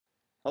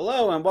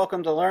Hello and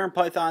welcome to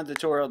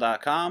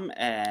LearnPythonTutorial.com,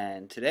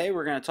 and today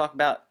we're going to talk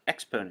about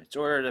exponents,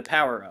 or the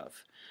power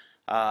of.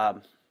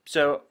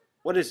 So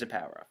what is the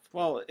power of?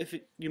 Well, if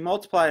you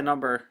multiply a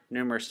number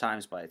numerous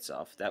times by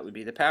itself, that would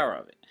be the power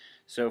of it.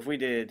 So if we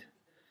did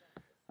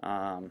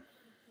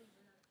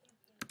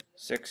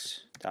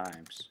 6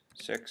 times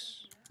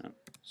 6,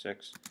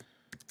 6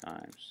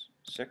 times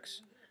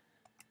 6,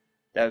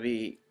 that would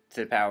be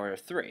to the power of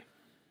 3.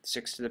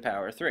 6 to the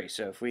power of 3.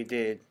 So if we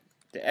did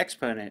the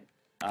exponent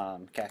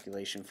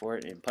calculation for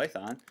it in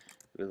Python,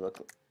 it would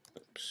look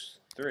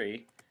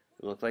 3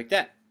 would look like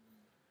that.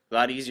 A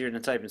lot easier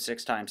than typing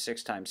 6 times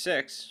 6 times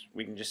 6.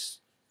 We can just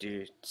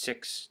do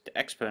 6 to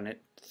exponent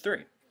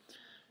 3.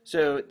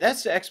 So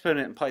that's the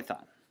exponent in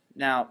Python.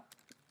 Now,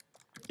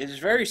 it is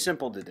very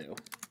simple to do.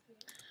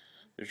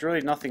 There's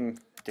really nothing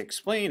to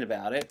explain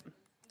about it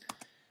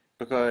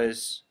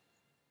because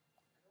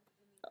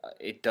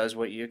it does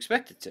what you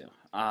expect it to.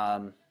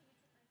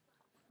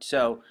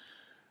 So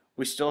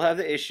we still have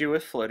the issue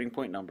with floating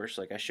point numbers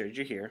like I showed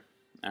you here.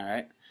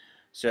 Alright,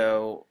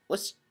 so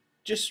let's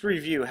just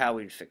review how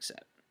we'd fix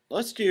that.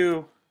 Let's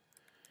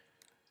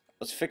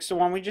fix the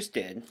one we just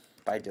did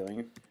by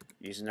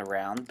using the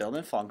round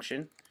built-in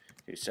function.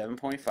 Do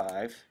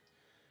 7.5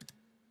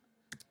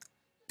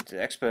 to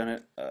the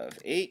exponent of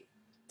 8,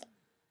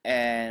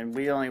 and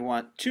we only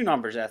want two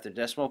numbers after the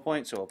decimal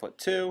point, so we'll put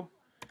 2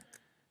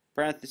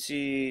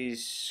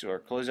 parentheses, or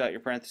close out your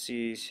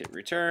parentheses, hit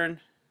return.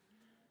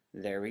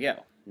 There we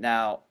go.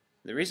 Now,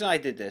 the reason I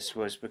did this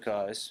was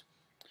because,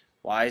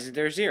 why isn't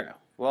there 0?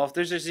 Well, if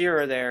there's a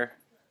 0 there,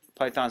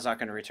 Python's not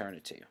going to return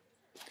it to you.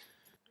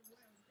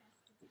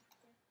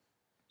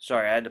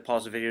 Sorry, I had to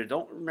pause the video.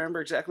 Don't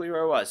remember exactly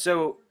where I was.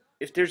 So,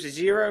 if there's a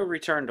 0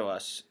 returned to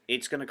us,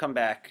 it's going to come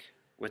back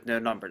with no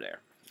number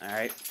there.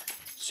 Alright?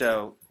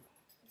 So,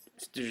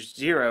 if there's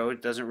 0,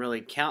 it doesn't really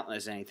count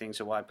as anything,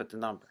 so why put the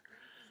number?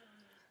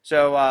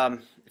 So,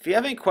 if you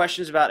have any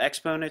questions about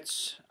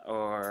exponents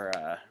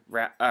or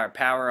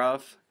power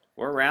of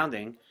or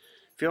rounding,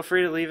 feel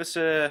free to leave us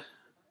a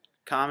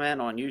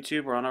comment on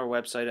YouTube or on our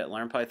website at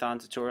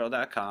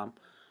LearnPythonTutorial.com,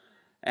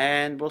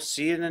 and we'll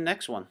see you in the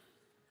next one.